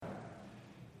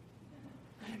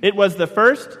It was the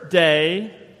first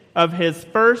day of his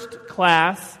first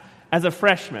class as a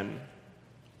freshman,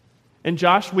 and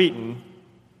Josh Wheaton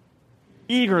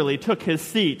eagerly took his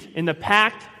seat in the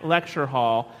packed lecture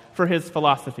hall for his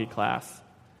philosophy class.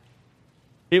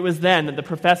 It was then that the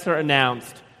professor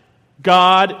announced,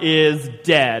 "God is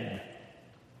dead."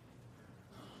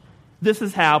 This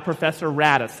is how Professor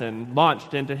Radisson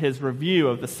launched into his review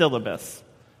of the syllabus.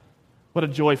 What a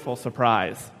joyful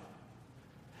surprise.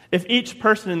 "If each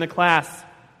person in the class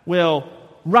will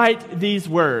write these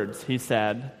words," he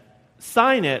said,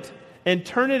 "sign it and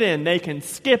turn it in, they can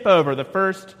skip over the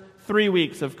first 3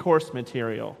 weeks of course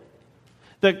material.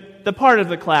 The part of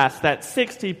the class that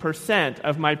 60%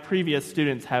 of my previous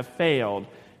students have failed,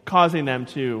 causing them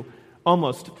to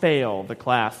almost fail the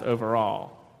class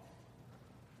overall.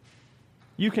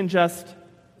 You can just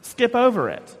skip over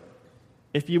it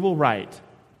if you will write,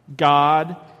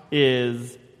 'God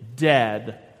is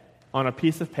dead' on a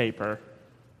piece of paper,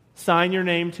 sign your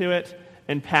name to it,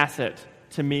 and pass it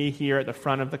to me here at the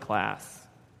front of the class."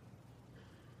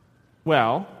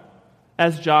 Well,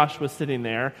 as Josh was sitting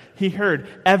there, he heard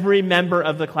every member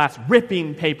of the class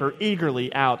ripping paper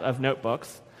eagerly out of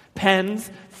notebooks,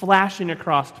 pens flashing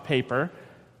across paper,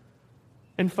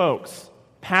 and folks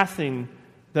passing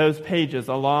those pages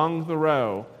along the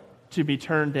row to be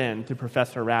turned in to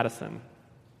Professor Radisson.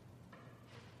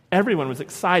 Everyone was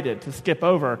excited to skip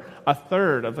over a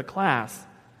third of the class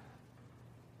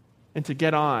and to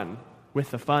get on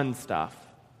with the fun stuff,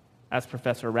 as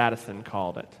Professor Radisson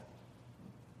called it.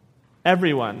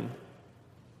 Everyone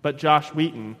but Josh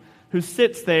Wheaton, who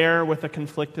sits there with a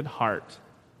conflicted heart.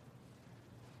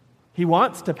 He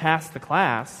wants to pass the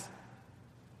class.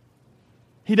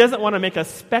 He doesn't want to make a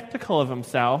spectacle of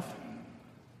himself,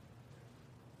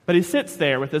 but he sits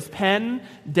there with his pen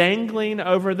dangling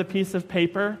over the piece of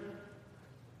paper,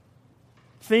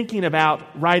 thinking about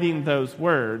writing those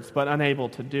words, but unable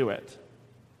to do it.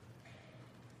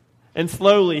 And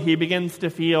slowly he begins to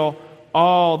feel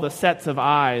all the sets of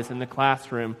eyes in the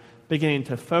classroom beginning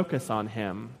to focus on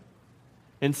him.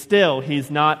 And still he's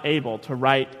not able to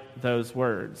write those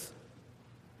words.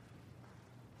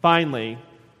 Finally,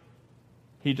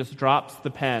 he just drops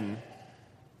the pen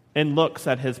and looks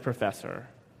at his professor.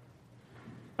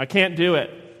 "I can't do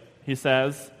it," he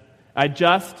says. "I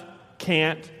just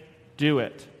can't do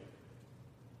it.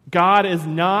 God is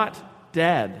not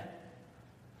dead.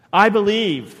 I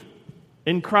believe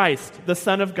in Christ, the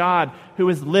Son of God, who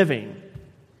is living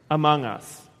among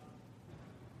us."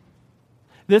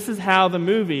 This is how the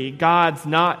movie God's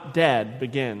Not Dead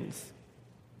begins.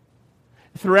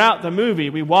 Throughout the movie,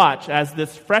 we watch as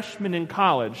this freshman in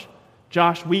college,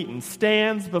 Josh Wheaton,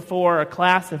 stands before a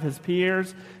class of his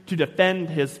peers to defend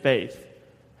his faith,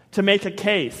 to make a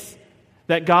case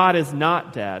that God is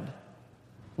not dead,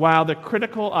 while the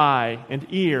critical eye and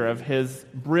ear of his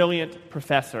brilliant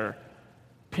professor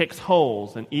picks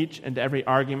holes in each and every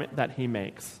argument that he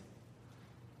makes.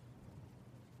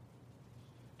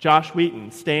 Josh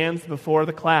Wheaton stands before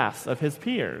the class of his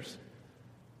peers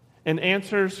and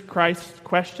answers Christ's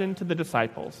question to the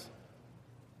disciples,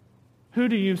 "Who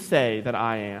do you say that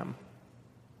I am?"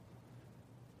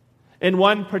 In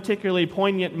one particularly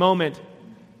poignant moment,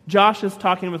 Josh is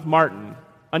talking with Martin,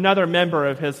 another member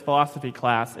of his philosophy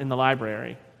class in the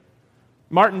library.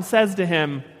 Martin says to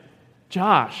him,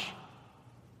 "Josh,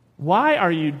 why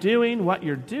are you doing what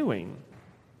you're doing?"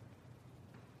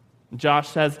 Josh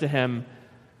says to him,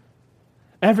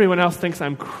 "Everyone else thinks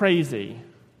I'm crazy.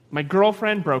 My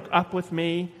girlfriend broke up with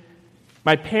me.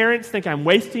 My parents think I'm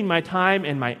wasting my time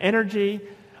and my energy.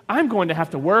 I'm going to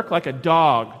have to work like a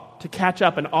dog to catch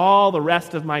up in all the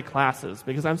rest of my classes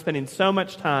because I'm spending so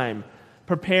much time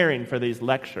preparing for these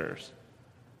lectures."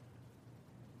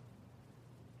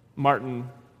 Martin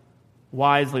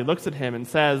wisely looks at him and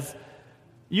says,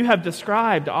 "You have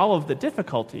described all of the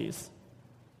difficulties,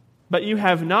 but you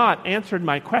have not answered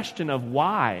my question of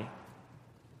why."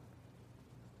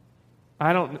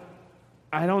 I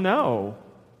don't know,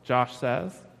 Josh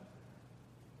says.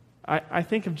 I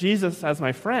think of Jesus as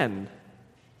my friend.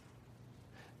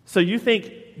 "So you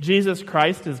think Jesus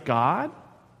Christ is God?"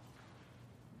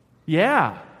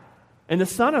 "Yeah, and the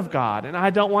Son of God, and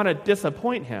I don't want to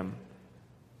disappoint him,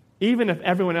 even if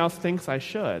everyone else thinks I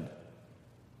should.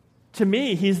 To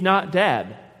me, he's not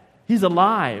dead. He's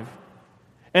alive.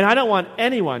 And I don't want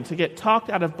anyone to get talked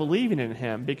out of believing in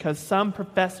him because some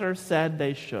professor said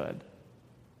they should."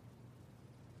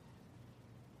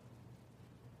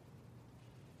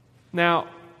 Now,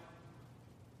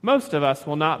 most of us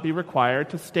will not be required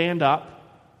to stand up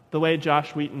the way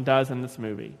Josh Wheaton does in this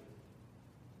movie.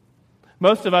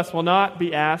 Most of us will not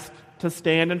be asked to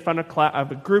stand in front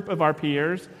of a group of our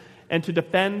peers and to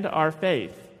defend our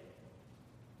faith.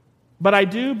 But I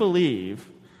do believe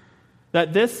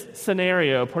that this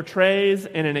scenario portrays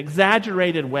in an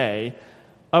exaggerated way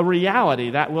a reality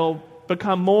that will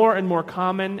become more and more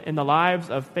common in the lives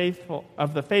of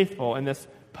the faithful in this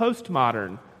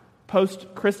postmodern,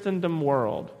 post-Christendom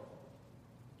world,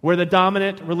 where the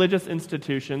dominant religious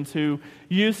institutions who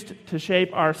used to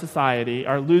shape our society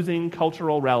are losing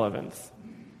cultural relevance.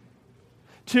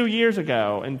 2 years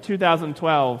ago, in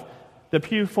 2012, the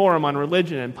Pew Forum on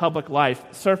Religion and Public Life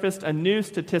surfaced a new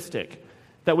statistic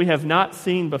that we have not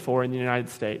seen before in the United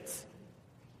States.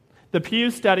 The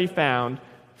Pew study found,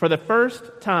 for the first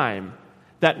time,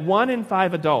 that 1 in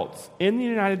 5 adults in the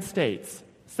United States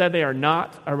said they are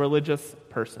not a religious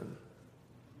person.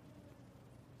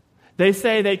 They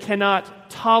say they cannot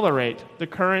tolerate the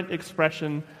current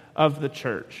expression of the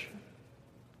church.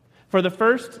 For the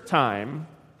first time,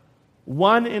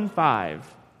 1 in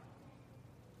 5,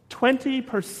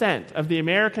 20% of the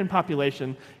American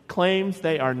population claims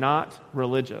they are not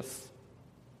religious.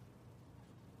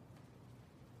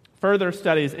 Further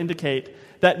studies indicate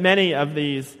that many of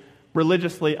these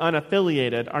religiously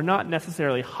unaffiliated are not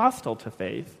necessarily hostile to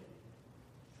faith.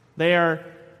 They are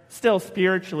still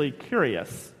spiritually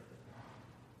curious.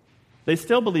 They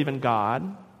still believe in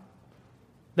God.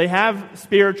 They have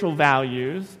spiritual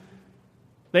values.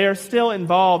 They are still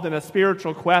involved in a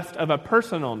spiritual quest of a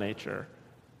personal nature,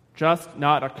 just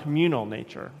not a communal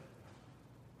nature.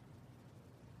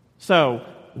 So,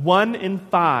 1 in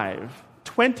 5,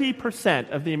 20%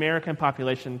 of the American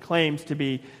population claims to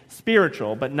be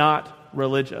spiritual but not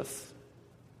religious.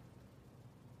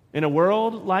 In a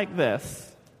world like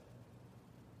this,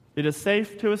 it is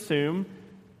safe to assume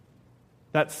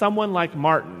that someone like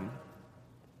Martin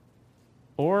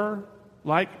or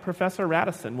like Professor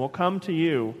Radisson will come to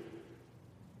you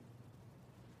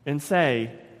and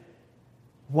say,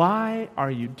 "Why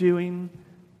are you doing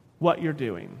what you're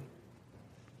doing?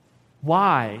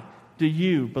 Why do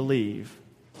you believe?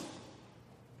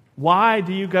 Why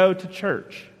do you go to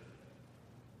church?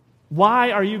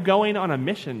 Why are you going on a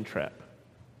mission trip?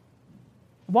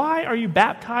 Why are you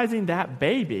baptizing that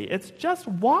baby? It's just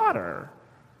water.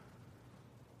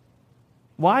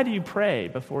 Why do you pray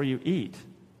before you eat?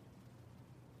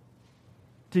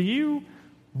 Do you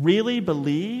really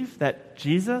believe that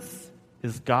Jesus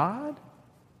is God?"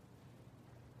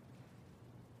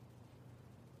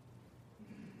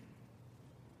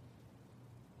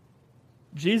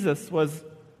 Jesus was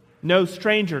no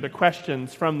stranger to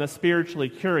questions from the spiritually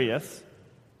curious.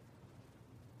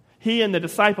 He and the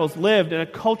disciples lived in a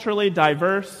culturally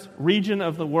diverse region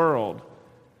of the world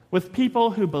with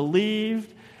people who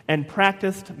believed and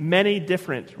practiced many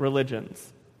different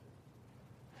religions.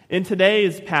 In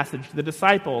today's passage, the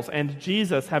disciples and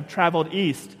Jesus have traveled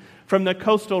east from the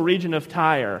coastal region of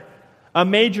Tyre, a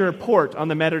major port on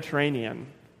the Mediterranean.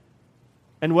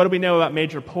 And what do we know about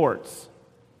major ports?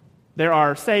 There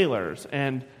are sailors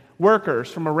and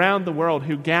workers from around the world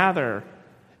who gather.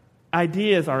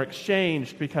 Ideas are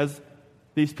exchanged because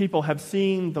these people have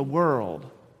seen the world.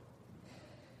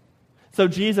 So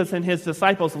Jesus and his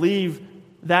disciples leave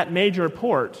that major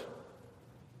port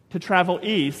to travel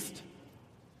east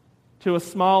to a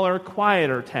smaller,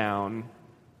 quieter town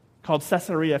called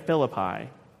Caesarea Philippi,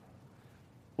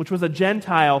 which was a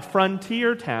Gentile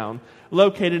frontier town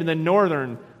located in the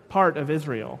northern part of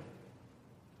Israel.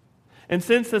 And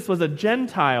since this was a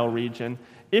Gentile region,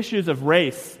 issues of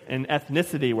race and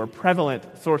ethnicity were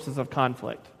prevalent sources of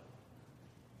conflict.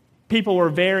 People were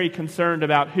very concerned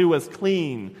about who was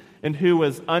clean and who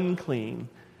was unclean,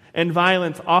 and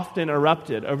violence often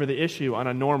erupted over the issue on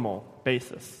a normal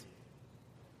basis.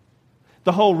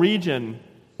 The whole region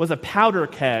was a powder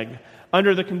keg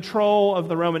under the control of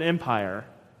the Roman Empire,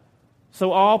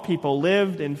 so all people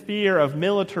lived in fear of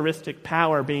militaristic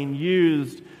power being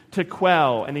used to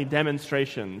quell any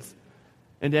demonstrations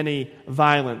and any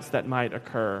violence that might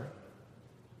occur.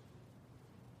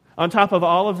 On top of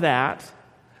all of that,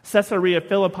 Caesarea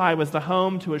Philippi was the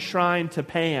home to a shrine to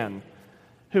Pan,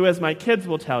 who, as my kids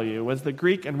will tell you, was the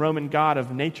Greek and Roman god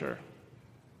of nature.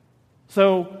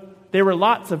 So there were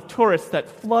lots of tourists that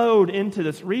flowed into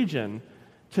this region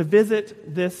to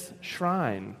visit this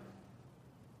shrine.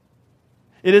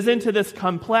 It is into this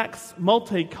complex,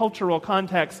 multicultural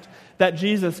context that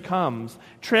Jesus comes,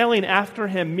 trailing after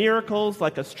him miracles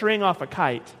like a string off a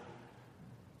kite,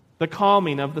 the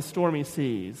calming of the stormy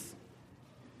seas,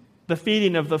 the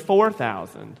feeding of the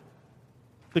 4,000,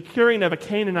 the curing of a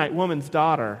Canaanite woman's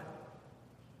daughter.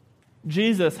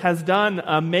 Jesus has done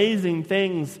amazing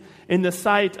things in the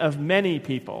sight of many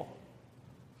people.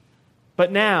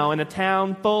 But now, in a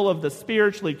town full of the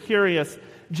spiritually curious,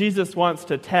 Jesus wants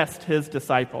to test his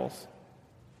disciples.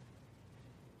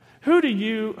 Who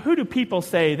do people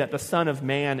say that the Son of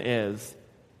Man is?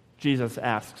 Jesus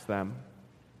asks them.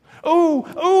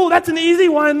 Oh, that's an easy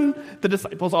one. The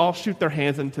disciples all shoot their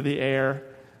hands into the air.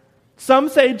 Some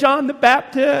say John the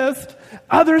Baptist.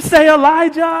 Others say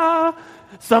Elijah.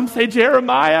 Some say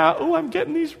Jeremiah. Oh, I'm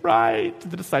getting these right.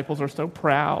 The disciples are so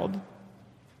proud.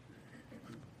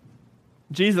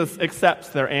 Jesus accepts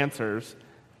their answers,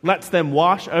 lets them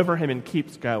wash over him, and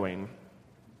keeps going.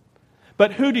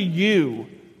 But who do you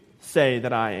say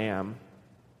that I am?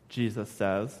 Jesus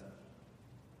says.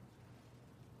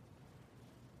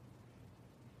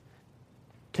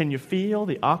 Can you feel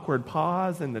the awkward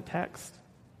pause in the text?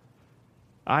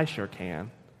 I sure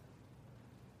can.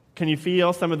 Can you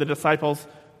feel some of the disciples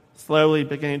slowly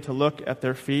beginning to look at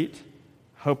their feet,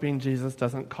 hoping Jesus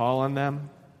doesn't call on them?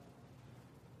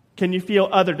 Can you feel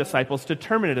other disciples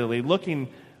determinedly looking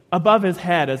above his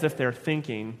head as if they're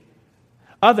thinking?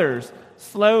 Others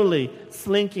slowly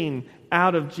slinking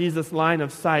out of Jesus' line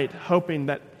of sight, hoping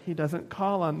that he doesn't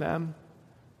call on them,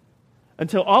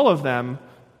 until all of them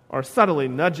are subtly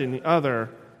nudging the other.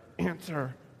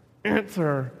 Answer,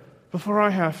 before I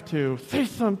have to. Say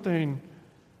something.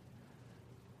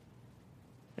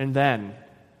 And then,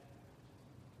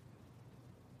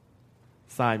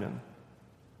 Simon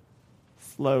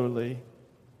slowly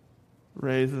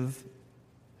raises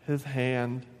his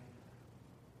hand.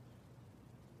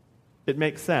 It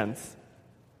makes sense.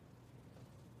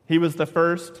 He was the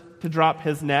first to drop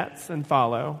his nets and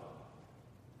follow.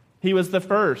 He was the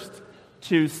first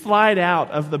to slide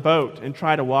out of the boat and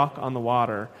try to walk on the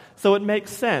water. So it makes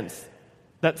sense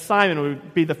that Simon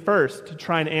would be the first to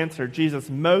try and answer Jesus'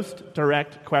 most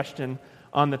direct question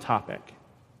on the topic.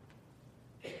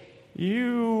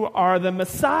 You are the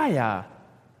Messiah,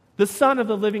 the Son of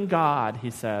the living God,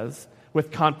 he says, with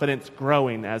confidence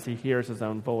growing as he hears his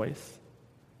own voice.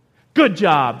 Good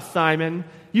job, Simon.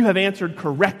 You have answered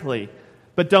correctly,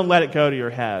 but don't let it go to your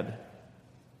head.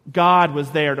 God was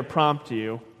there to prompt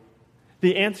you.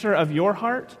 The answer of your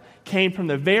heart came from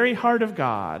the very heart of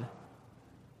God.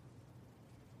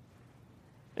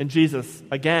 And Jesus,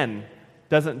 again,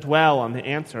 doesn't dwell on the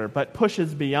answer, but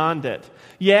pushes beyond it.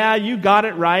 Yeah, you got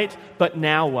it right, but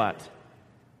now what?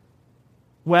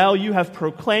 Well, you have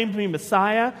proclaimed me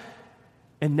Messiah,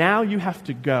 and now you have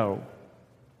to go.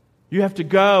 You have to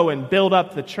go and build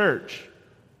up the church.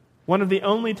 One of the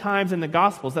only times in the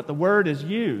Gospels that the word is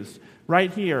used,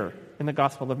 right here in the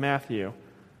Gospel of Matthew.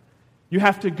 You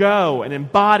have to go and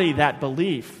embody that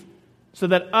belief so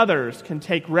that others can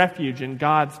take refuge in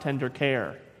God's tender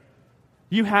care.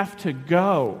 You have to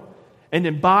go and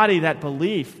embody that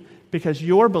belief because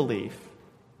your belief,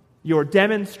 your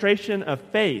demonstration of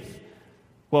faith,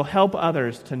 will help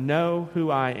others to know who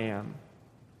I am.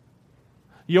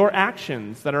 Your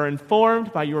actions that are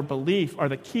informed by your belief are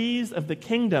the keys of the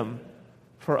kingdom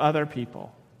for other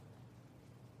people.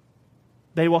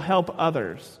 They will help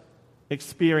others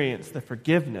experience the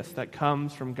forgiveness that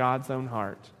comes from God's own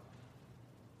heart.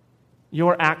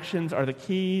 Your actions are the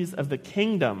keys of the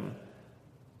kingdom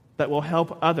that will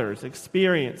help others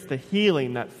experience the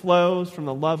healing that flows from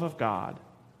the love of God.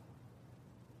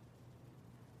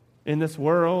 In this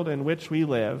world in which we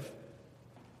live,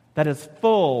 that is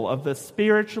full of the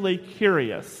spiritually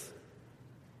curious,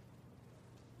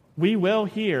 we will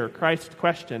hear Christ's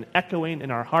question echoing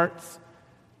in our hearts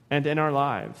and in our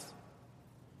lives.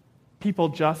 People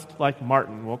just like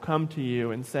Martin will come to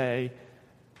you and say,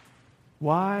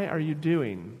 why are you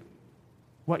doing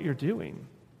what you're doing?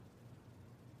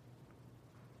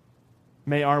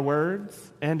 May our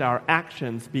words and our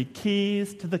actions be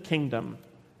keys to the kingdom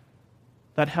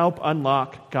that help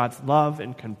unlock God's love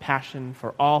and compassion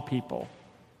for all people.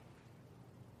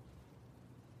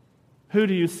 Who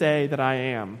do you say that I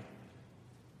am?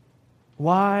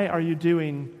 Why are you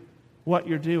doing what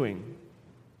you're doing?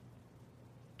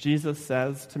 Jesus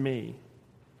says to me,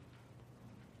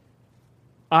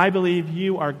 I believe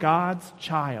you are God's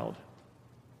child.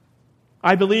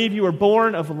 I believe you were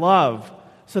born of love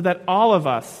so that all of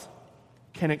us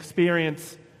can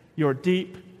experience your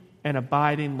deep and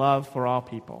abiding love for all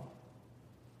people.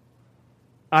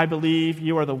 I believe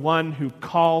you are the one who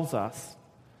calls us,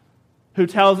 who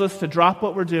tells us to drop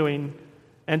what we're doing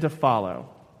and to follow.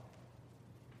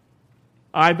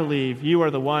 I believe you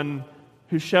are the one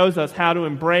who shows us how to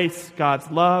embrace God's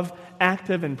love,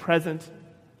 active and present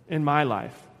in my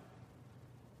life.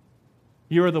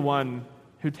 You are the one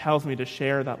who tells me to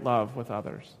share that love with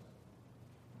others.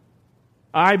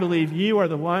 I believe you are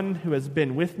the one who has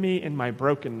been with me in my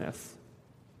brokenness,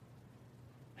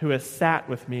 who has sat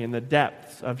with me in the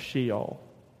depths of Sheol.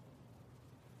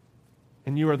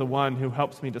 And you are the one who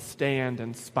helps me to stand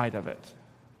in spite of it.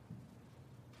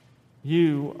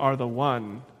 You are the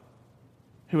one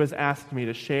who has asked me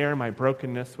to share my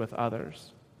brokenness with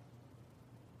others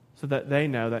so that they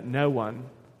know that no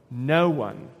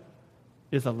one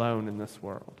is alone in this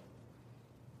world.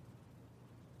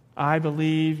 I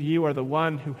believe you are the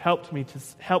one who helps me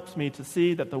to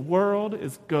see that the world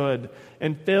is good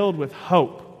and filled with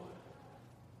hope,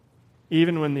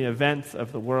 even when the events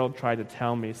of the world try to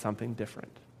tell me something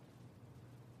different.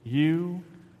 You,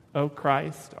 O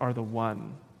Christ, are the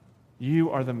one.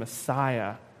 You are the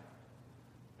Messiah,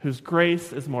 whose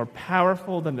grace is more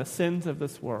powerful than the sins of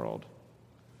this world,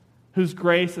 whose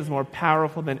grace is more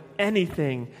powerful than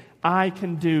anything I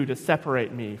can do to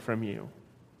separate me from you.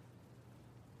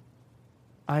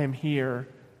 I am here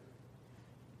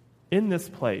in this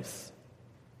place,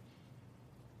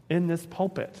 in this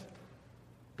pulpit,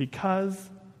 because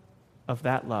of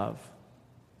that love.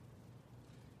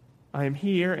 I am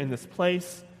here in this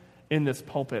place, in this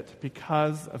pulpit,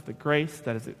 because of the grace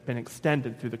that has been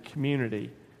extended through the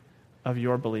community of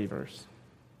your believers.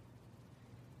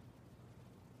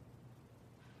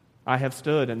 I have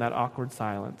stood in that awkward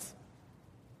silence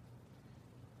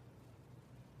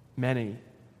many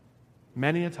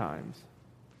a times,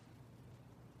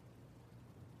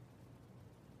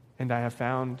 and I have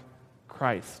found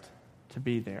Christ to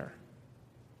be there.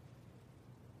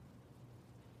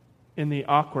 In the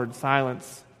awkward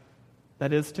silence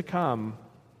that is to come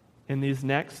in these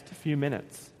next few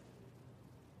minutes,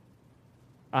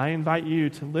 I invite you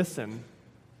to listen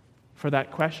for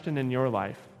that question in your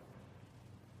life.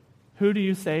 Who do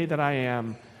you say that I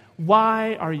am?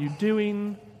 Why are you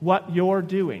doing what you're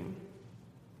doing?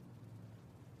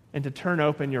 And to turn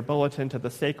open your bulletin to the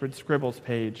Sacred Scribbles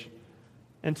page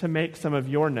and to make some of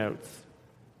your notes.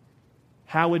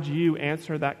 How would you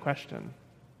answer that question?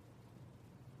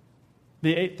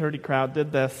 The 8:30 crowd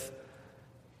did this,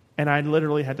 and I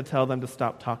literally had to tell them to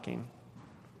stop talking.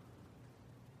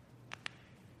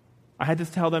 I had to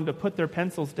tell them to put their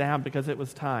pencils down because it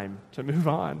was time to move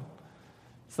on.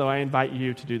 So I invite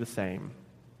you to do the same.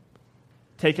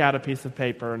 Take out a piece of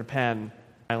paper and a pen.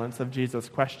 Silence of Jesus'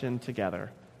 question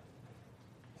together.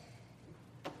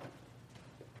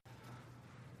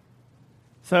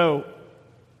 So,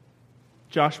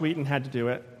 Josh Wheaton had to do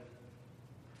it.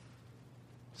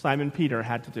 Simon Peter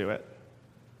had to do it.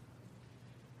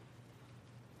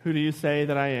 Who do you say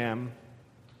that I am?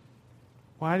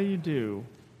 Why do you do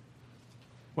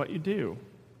what you do?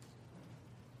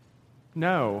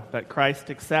 Know that Christ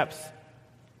accepts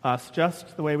us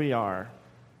just the way we are.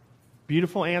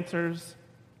 Beautiful answers,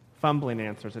 fumbling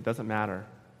answers, it doesn't matter.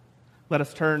 Let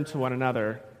us turn to one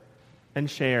another and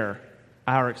share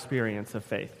our experience of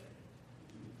faith.